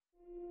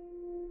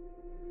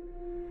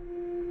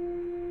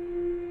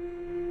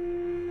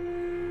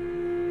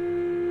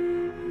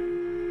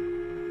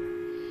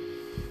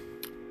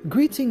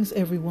Greetings,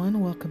 everyone.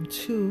 Welcome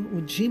to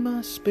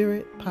Ujima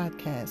Spirit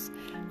Podcast.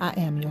 I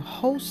am your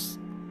host,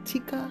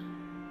 Tika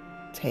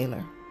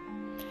Taylor.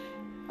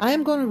 I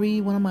am going to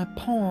read one of my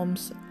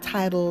poems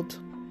titled,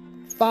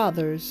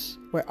 Fathers,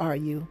 Where Are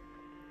You?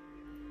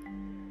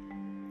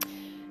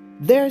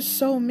 There's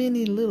so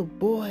many little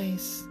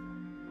boys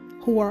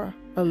who are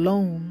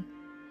alone,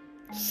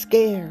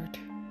 scared,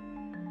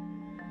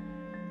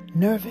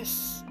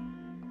 nervous,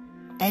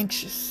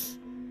 anxious,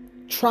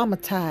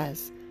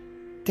 traumatized,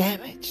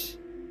 damaged,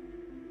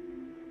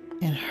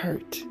 and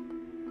hurt.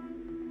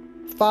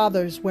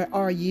 Fathers, where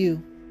are you?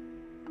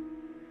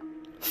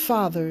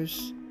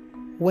 Fathers,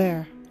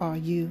 where are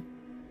you?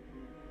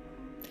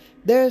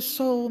 There's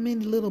so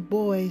many little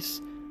boys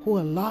who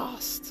are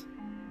lost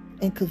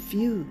and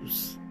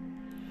confused,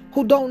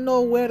 who don't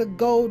know where to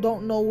go,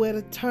 don't know where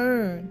to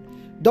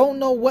turn, don't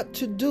know what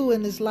to do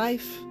in this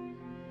life.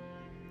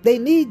 They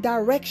need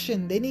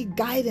direction, they need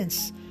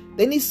guidance,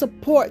 they need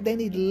support, they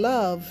need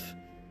love.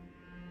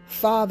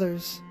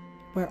 Fathers,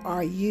 where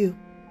are you?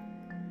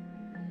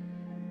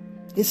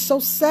 It's so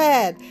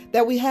sad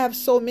that we have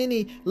so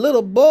many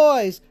little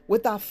boys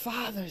without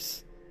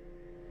fathers.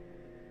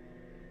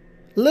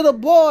 Little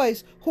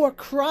boys who are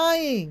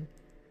crying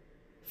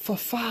for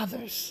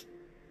fathers.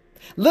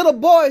 Little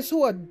boys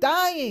who are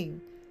dying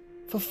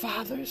for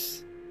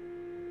fathers.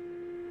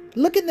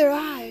 Look in their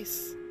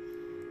eyes.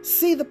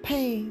 See the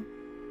pain.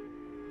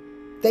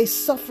 They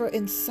suffer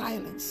in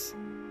silence.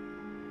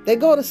 They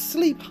go to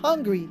sleep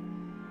hungry.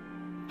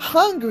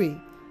 Hungry,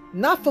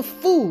 not for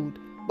food,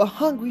 but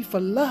hungry for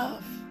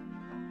love.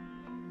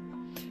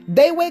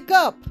 They wake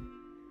up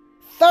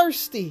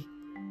thirsty,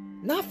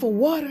 not for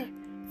water,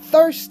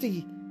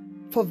 thirsty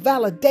for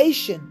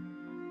validation.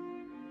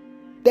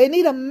 They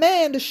need a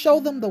man to show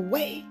them the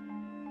way.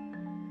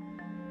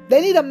 They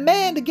need a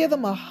man to give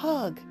them a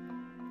hug,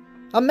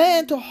 a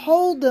man to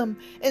hold them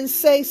and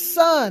say,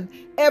 son,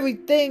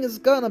 everything is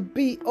gonna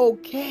be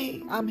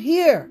okay. I'm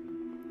here.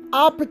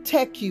 I'll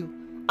protect you.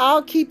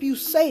 I'll keep you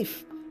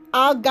safe.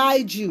 I'll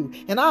guide you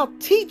and I'll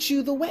teach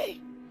you the way.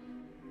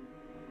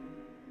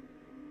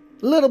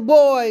 Little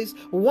boys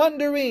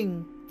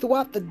wandering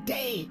throughout the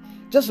day,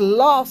 just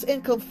lost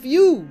and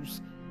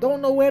confused,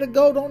 don't know where to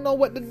go, don't know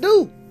what to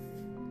do.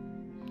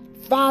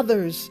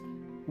 Fathers,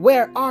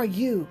 where are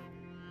you?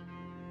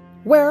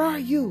 Where are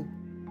you?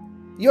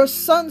 Your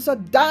sons are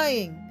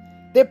dying.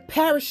 They're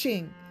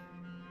perishing.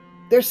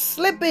 They're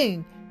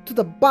slipping to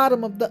the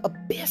bottom of the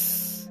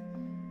abyss.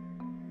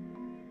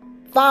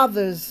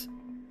 Fathers,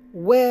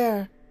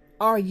 where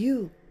are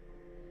you?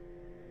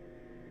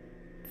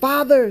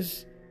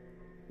 Fathers,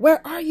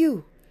 where are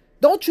you?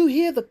 Don't you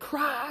hear the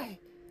cry?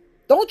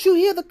 Don't you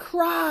hear the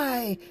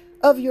cry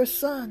of your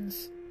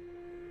sons?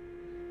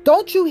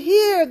 Don't you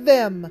hear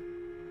them?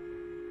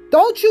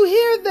 Don't you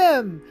hear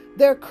them?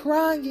 They're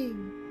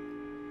crying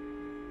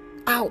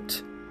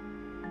out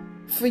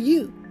for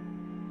you.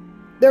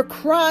 They're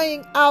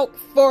crying out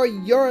for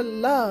your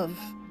love.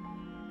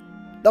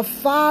 The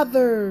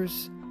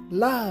Father's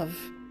love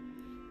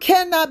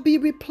cannot be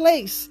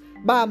replaced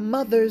by a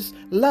mother's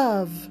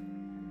love.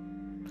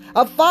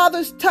 A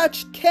father's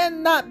touch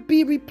cannot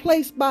be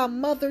replaced by a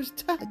mother's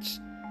touch.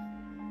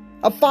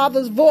 A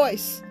father's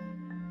voice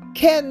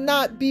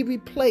cannot be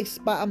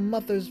replaced by a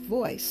mother's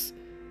voice.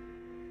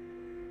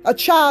 A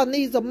child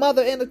needs a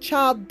mother and a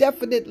child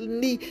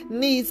definitely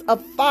needs a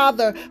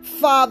father.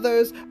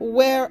 Fathers,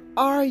 where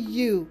are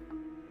you?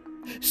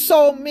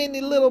 So many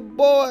little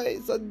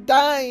boys are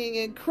dying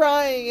and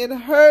crying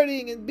and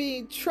hurting and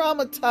being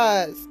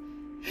traumatized.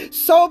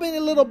 So many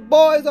little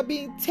boys are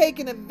being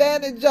taken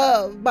advantage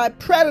of by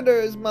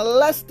predators,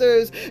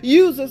 molesters,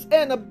 users,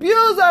 and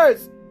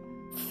abusers.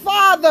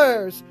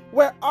 Fathers,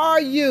 where are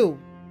you?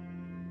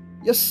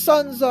 Your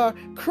sons are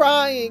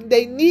crying.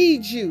 They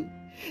need you.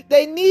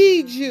 They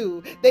need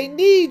you. They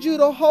need you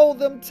to hold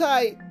them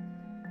tight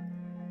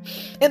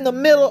in the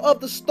middle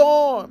of the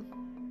storm.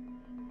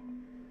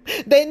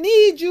 They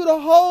need you to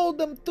hold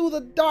them through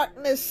the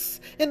darkness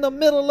in the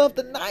middle of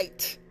the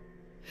night.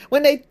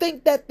 When they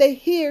think that they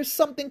hear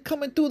something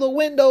coming through the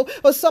window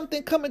or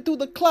something coming through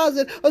the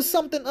closet or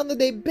something under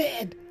their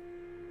bed,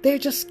 they're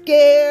just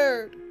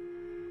scared.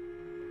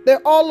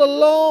 They're all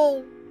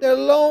alone. They're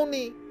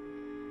lonely.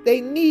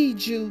 They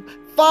need you.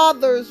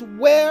 Fathers,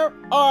 where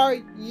are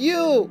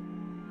you?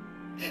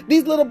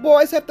 These little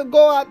boys have to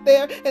go out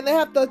there and they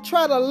have to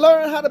try to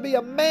learn how to be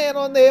a man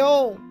on their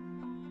own.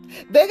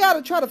 They got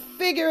to try to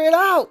figure it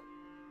out.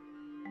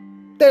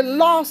 They're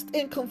lost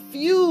and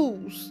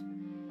confused.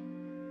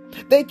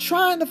 They're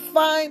trying to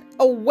find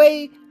a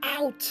way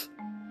out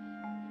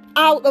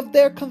of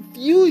their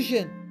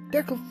confusion.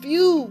 They're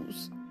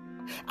confused.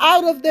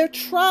 Out of their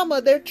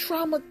trauma, they're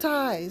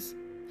traumatized.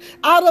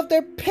 Out of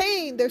their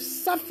pain, they're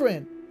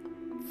suffering.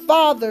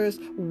 Fathers,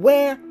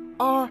 where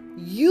are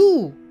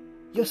you?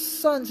 Your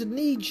sons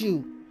need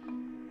you.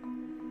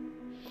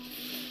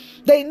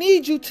 They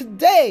need you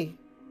today.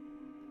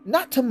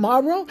 Not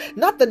tomorrow,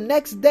 not the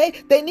next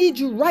day. They need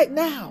you right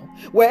now.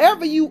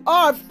 Wherever you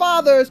are,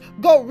 fathers,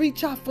 go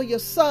reach out for your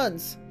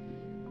sons.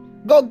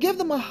 Go give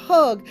them a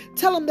hug.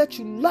 Tell them that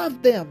you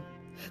love them.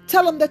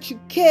 Tell them that you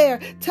care.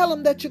 Tell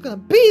them that you're going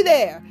to be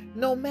there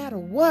no matter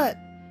what.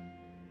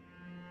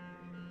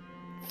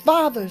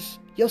 Fathers,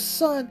 your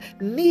son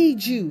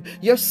needs you.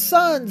 Your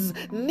sons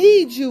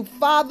need you.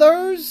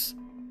 Fathers,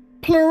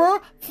 plural,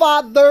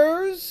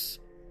 fathers.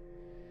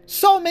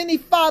 So many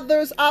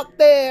fathers out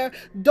there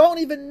don't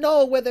even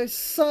know where their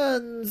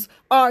sons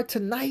are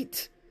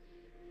tonight.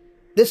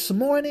 This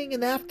morning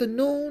and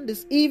afternoon,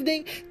 this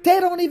evening, they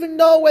don't even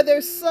know where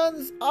their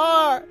sons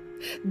are.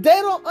 They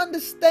don't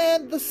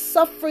understand the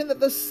suffering that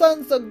the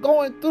sons are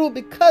going through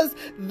because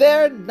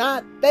they're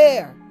not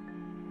there.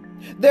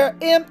 They're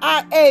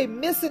MIA,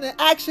 missing in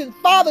action.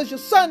 Fathers, your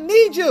son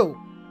needs you.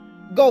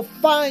 Go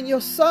find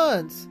your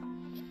sons.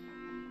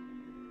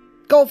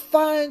 Go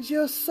find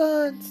your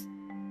sons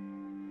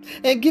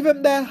and give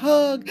him that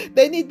hug.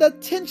 They need the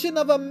attention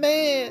of a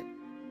man.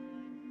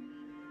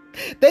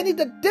 They need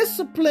the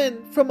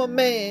discipline from a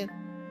man.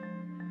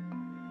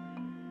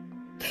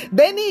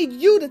 They need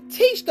you to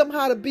teach them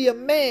how to be a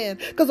man,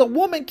 because a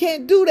woman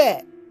can't do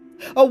that.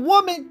 A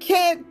woman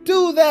can't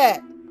do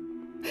that.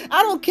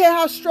 I don't care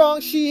how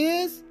strong she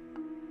is.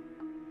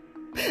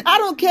 I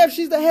don't care if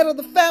she's the head of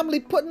the family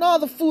putting all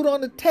the food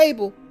on the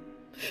table.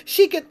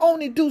 She can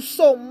only do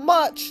so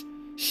much.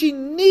 She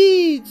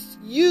needs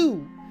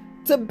you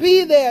to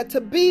be there,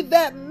 to be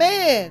that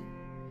man.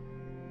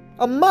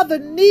 A mother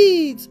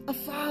needs a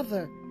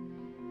father.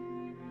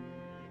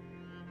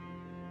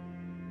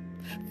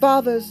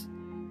 Fathers,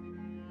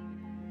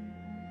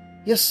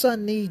 your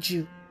son needs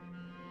you.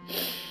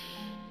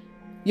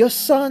 Your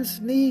sons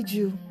need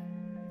you.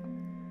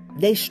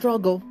 They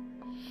struggle.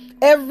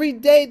 Every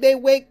day they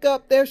wake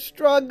up, they're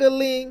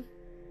struggling.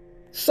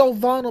 So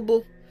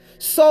vulnerable,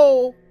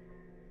 so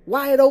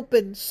wide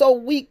open, so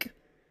weak,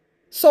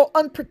 so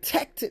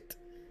unprotected,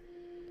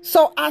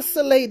 so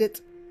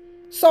isolated,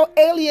 so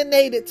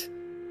alienated,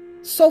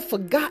 so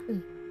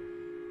forgotten.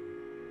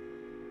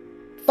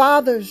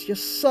 Fathers, your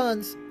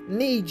sons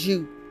need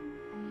you.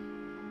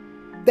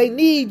 They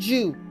need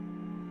you.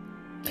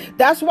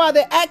 That's why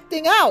they're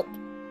acting out.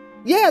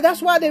 Yeah,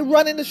 that's why they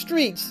run in the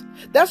streets.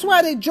 That's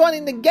why they're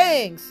joining the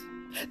gangs.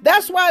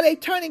 That's why they're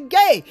turning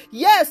gay.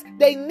 Yes,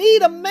 they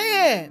need a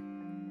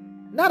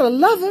man, not a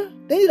lover.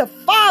 They need a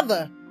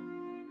father.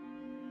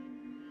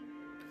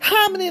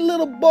 How many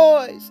little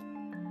boys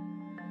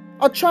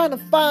are trying to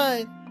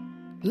find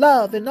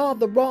love in all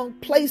the wrong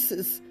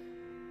places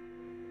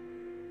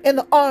in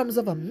the arms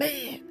of a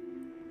man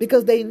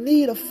because they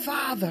need a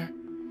father?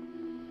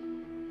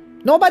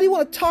 Nobody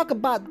want to talk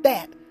about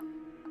that.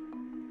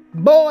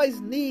 Boys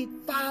need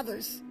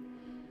fathers.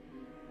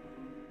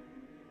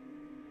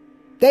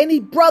 They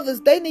need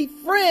brothers. They need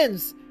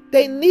friends.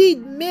 They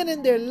need men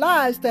in their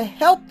lives to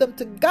help them,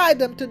 to guide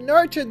them, to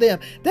nurture them.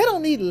 They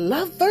don't need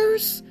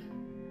lovers.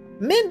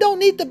 Men don't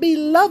need to be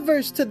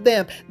lovers to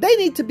them. They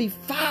need to be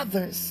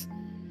fathers.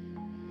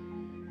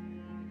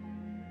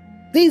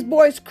 These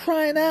boys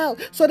crying out,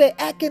 so they're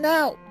acting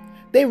out.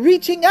 They're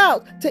reaching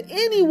out to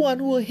anyone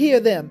who will hear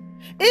them.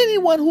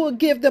 Anyone who will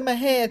give them a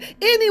hand.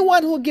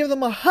 Anyone who will give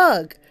them a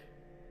hug.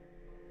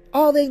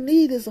 All they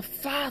need is a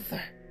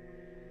father.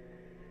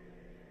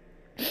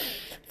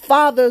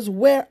 Fathers,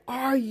 where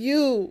are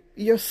you?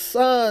 Your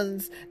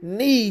sons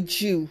need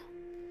you.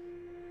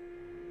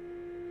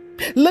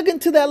 Look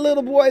into that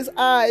little boy's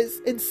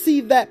eyes and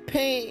see that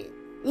pain.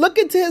 Look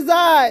into his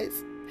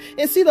eyes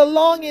and see the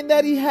longing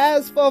that he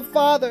has for a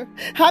father.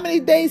 How many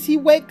days he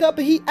wake up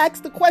and he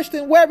asks the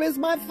question, where is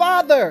my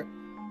father?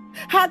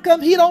 How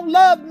come he don't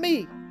love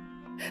me?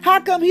 How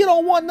come he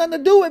don't want nothing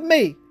to do with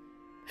me?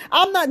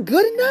 I'm not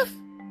good enough?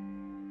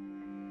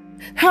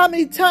 How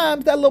many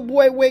times that little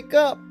boy wake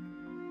up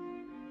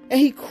and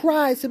he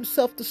cries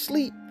himself to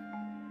sleep?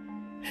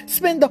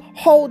 Spend the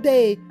whole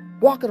day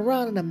walking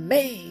around in a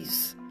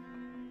maze,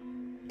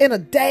 in a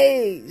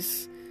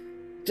daze,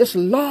 just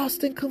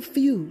lost and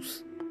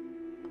confused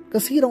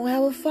because he don't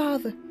have a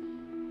father.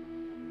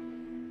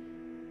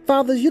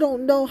 Fathers, you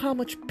don't know how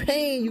much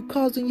pain you're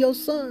causing your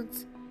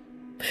sons.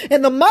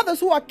 And the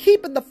mothers who are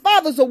keeping the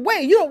fathers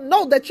away, you don't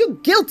know that you're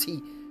guilty.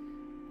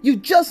 You're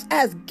just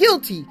as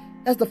guilty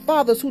as the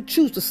fathers who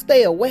choose to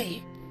stay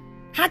away.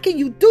 How can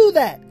you do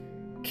that?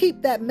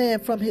 Keep that man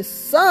from his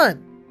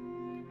son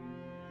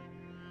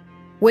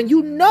when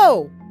you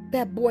know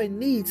that boy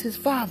needs his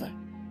father.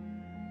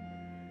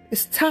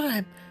 It's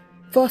time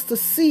for us to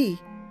see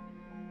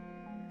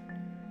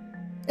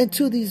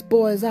into these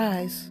boys'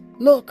 eyes.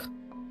 Look,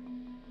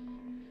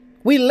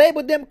 we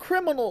label them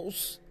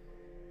criminals.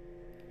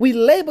 We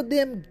label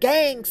them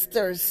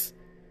gangsters.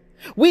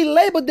 We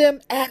label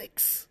them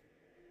addicts.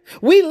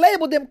 We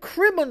label them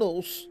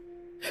criminals.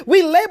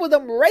 We label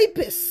them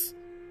rapists.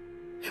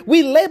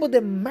 We label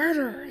them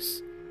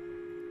murderers.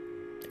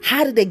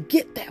 How did they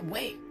get that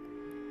way?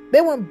 They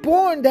weren't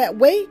born that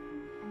way.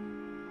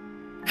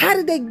 How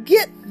did they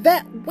get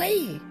that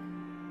way?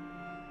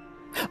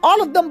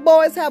 All of them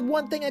boys have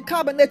one thing in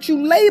common that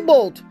you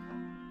labeled.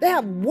 They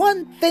have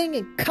one thing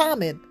in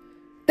common.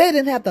 They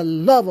didn't have the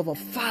love of a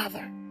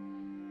father.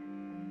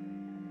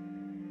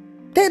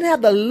 They didn't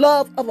have the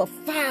love of a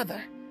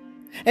father.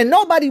 And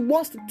nobody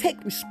wants to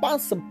take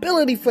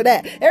responsibility for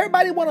that.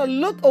 Everybody want to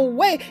look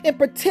away and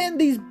pretend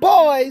these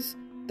boys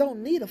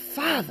don't need a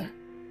father.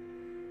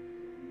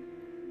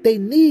 They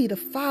need a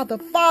father.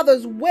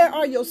 Fathers, where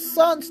are your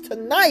sons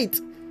tonight?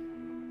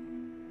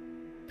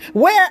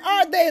 Where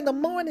are they in the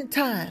morning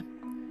time?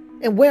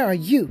 And where are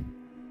you?